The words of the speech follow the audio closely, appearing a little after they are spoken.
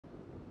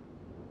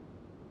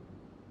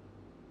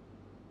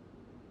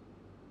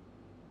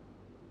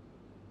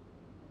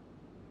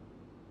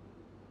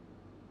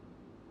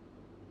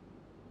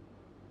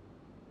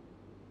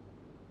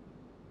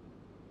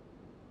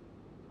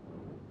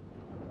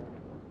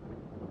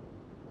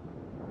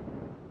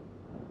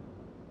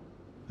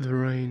The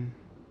rain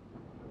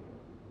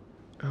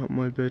out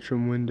my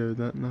bedroom window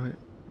that night.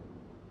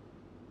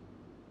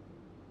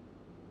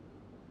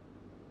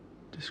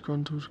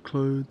 Disgruntled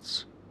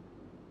clothes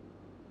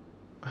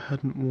I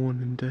hadn't worn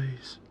in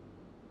days.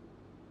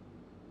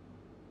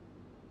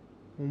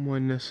 All my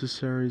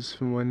necessaries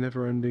for my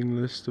never-ending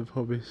list of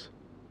hobbies.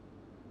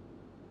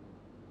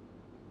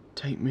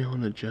 Take me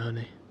on a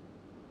journey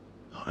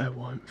that I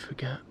won't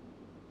forget.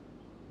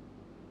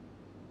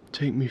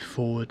 Take me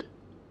forward.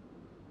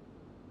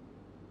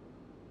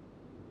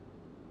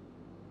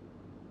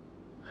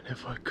 And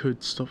if I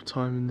could stop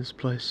time in this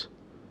place,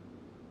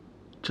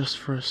 just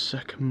for a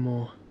second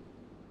more,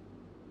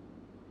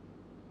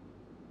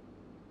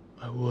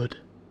 I would.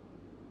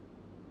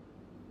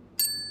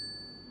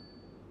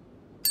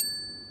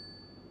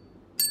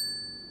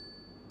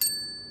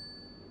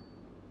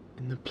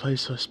 In the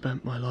place I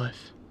spent my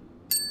life.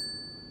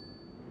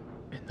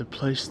 In the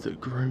place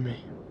that grew me.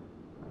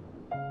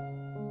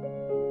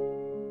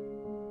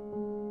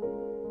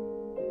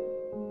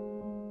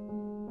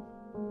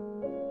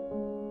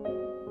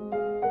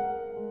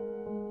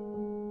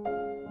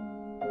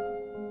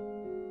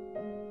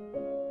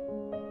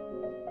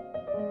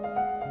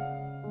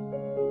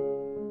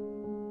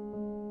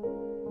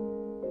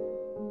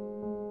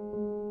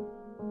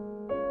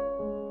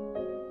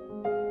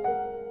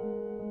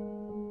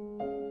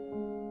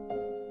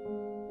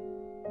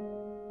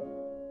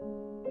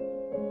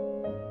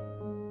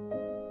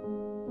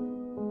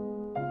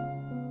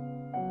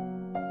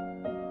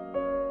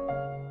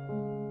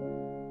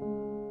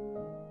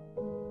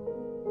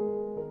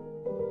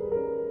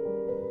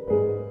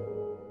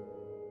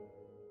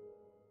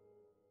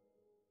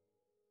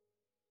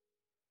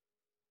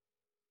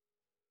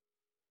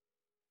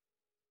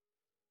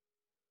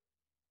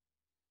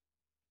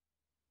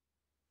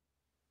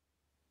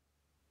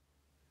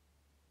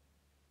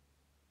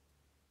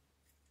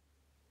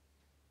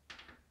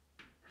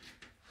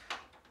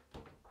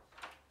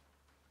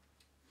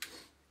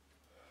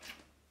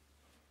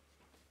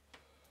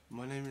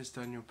 My name is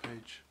Daniel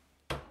Paige.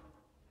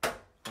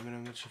 I'm an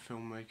amateur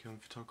filmmaker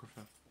and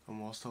photographer, and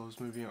whilst I was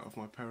moving out of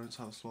my parents'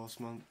 house last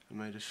month, I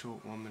made a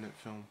short 1-minute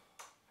film.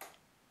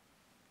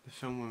 The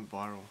film went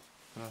viral,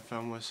 and I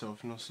found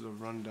myself not in a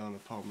run-down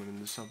apartment in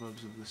the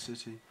suburbs of the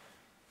city,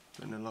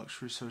 but in a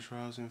luxury social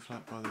housing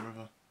flat by the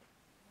river.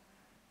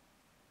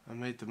 I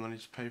made the money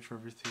to pay for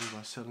everything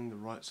by selling the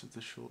rights of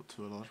the short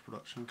to a large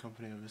production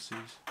company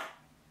overseas.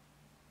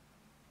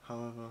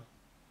 However,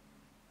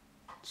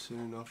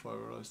 soon enough I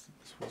realised that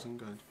this wasn't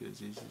going to be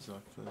as easy as I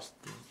first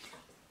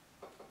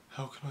thought.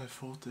 How can I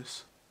afford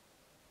this?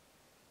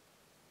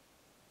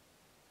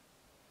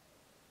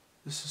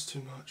 This is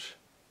too much.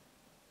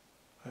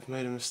 I've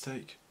made a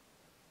mistake.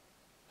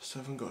 I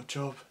still haven't got a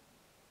job.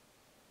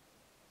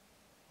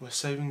 My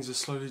savings are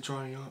slowly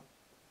drying up.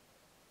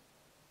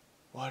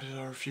 Why did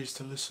I refuse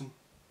to listen?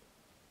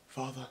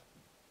 Father,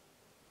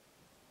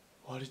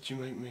 why did you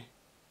make me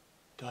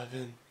dive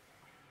in?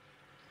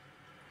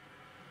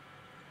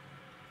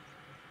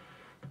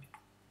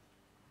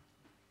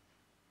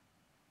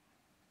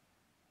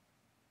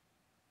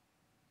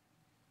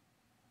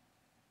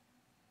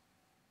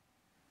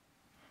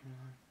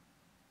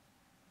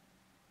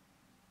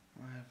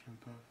 I have no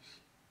purpose.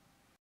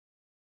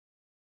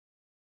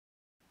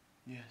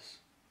 Yes.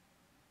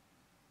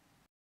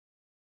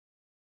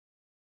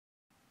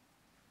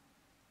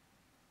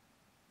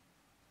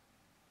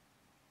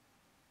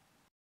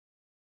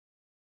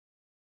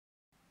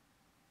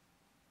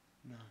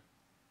 No.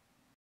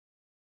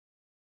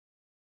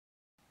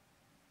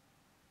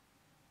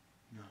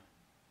 No.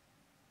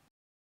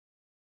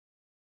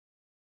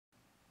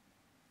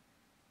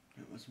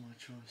 It was my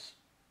choice.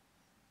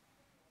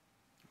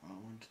 I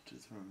wanted to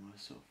throw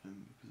myself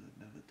in because I'd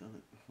never done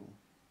it before.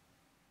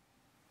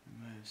 It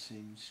may have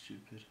seemed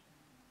stupid,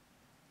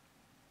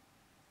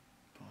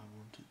 but I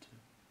wanted to.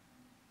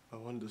 I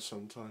wonder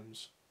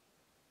sometimes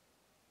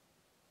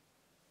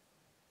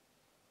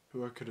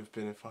who I could have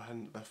been if I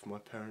hadn't left my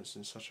parents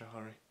in such a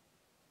hurry.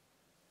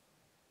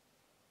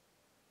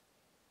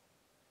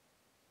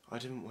 I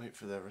didn't wait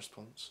for their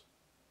response.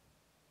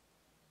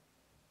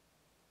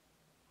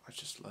 I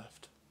just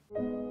left.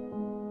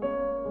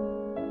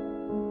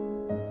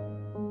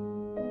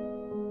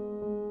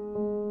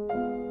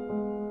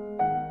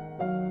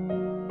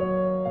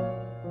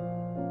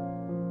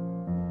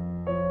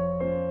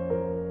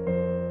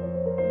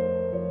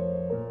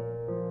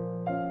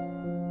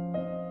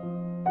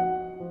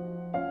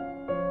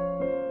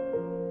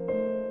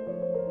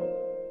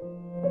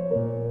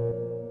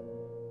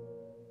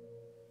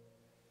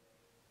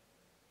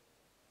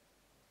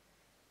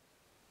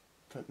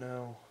 But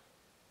now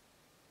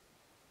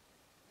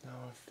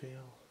I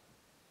feel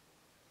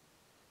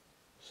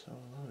so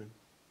alone.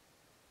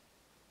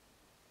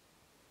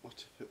 What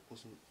if it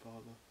wasn't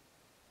Father?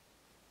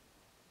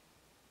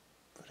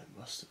 But it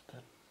must have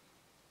been.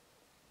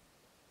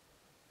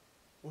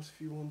 What if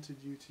he wanted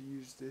you to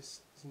use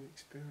this as an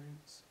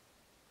experience?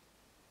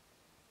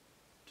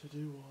 To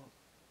do what?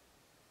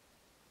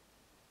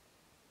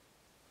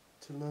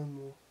 To learn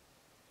more.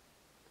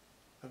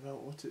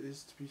 about what it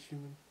is to be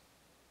human,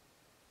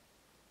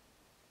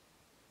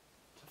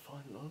 to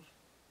find love?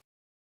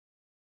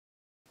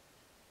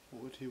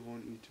 What would he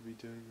want you to be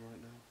doing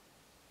right now?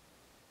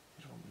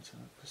 He'd want me to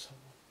look for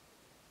someone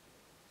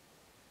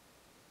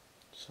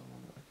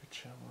that I could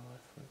share my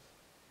life with.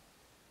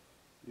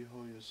 You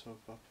hold yourself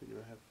up in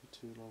your head for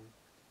too long,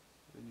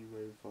 and you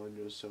may find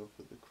yourself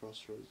at the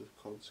crossroads of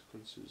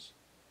consequences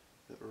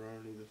that are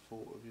only the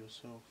fault of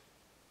yourself.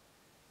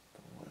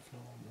 But what if no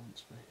one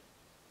wants me?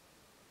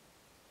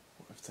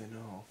 What if they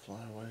know I'll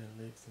fly away and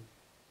leave them?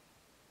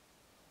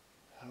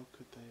 How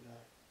could they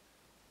know?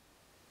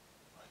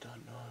 I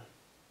don't know.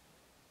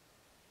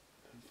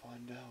 Then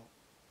find out.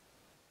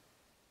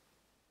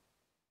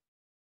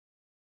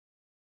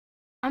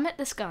 I met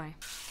this guy.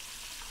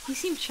 He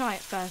seemed shy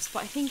at first,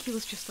 but I think he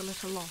was just a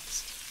little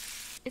lost.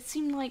 It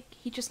seemed like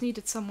he just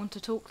needed someone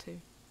to talk to.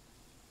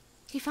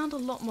 He found a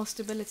lot more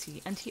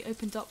stability, and he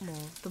opened up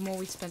more the more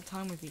we spent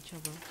time with each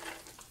other.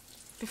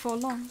 Before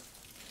long,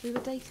 we were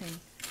dating,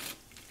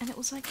 and it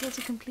was like he was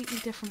a completely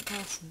different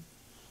person.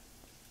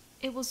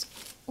 It was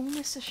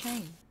almost a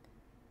shame.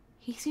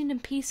 He seemed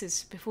in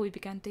pieces before we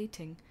began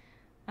dating,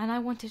 and I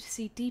wanted to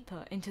see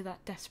deeper into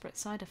that desperate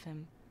side of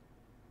him.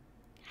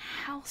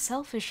 How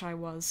selfish I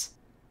was.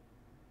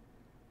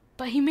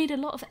 But he made a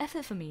lot of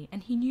effort for me,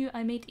 and he knew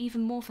I made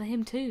even more for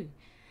him too.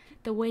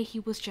 The way he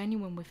was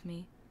genuine with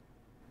me.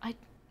 I'd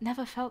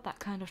never felt that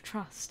kind of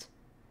trust.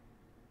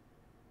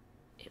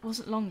 It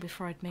wasn't long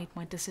before I'd made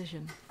my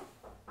decision.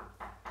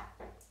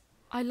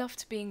 I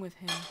loved being with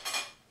him,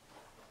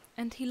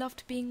 and he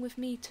loved being with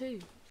me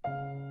too.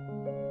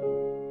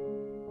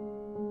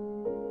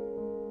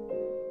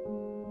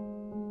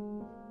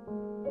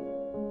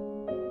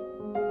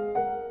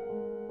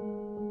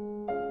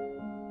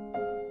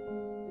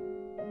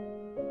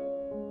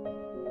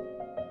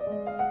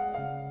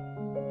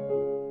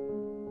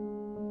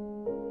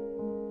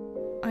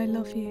 I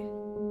love you.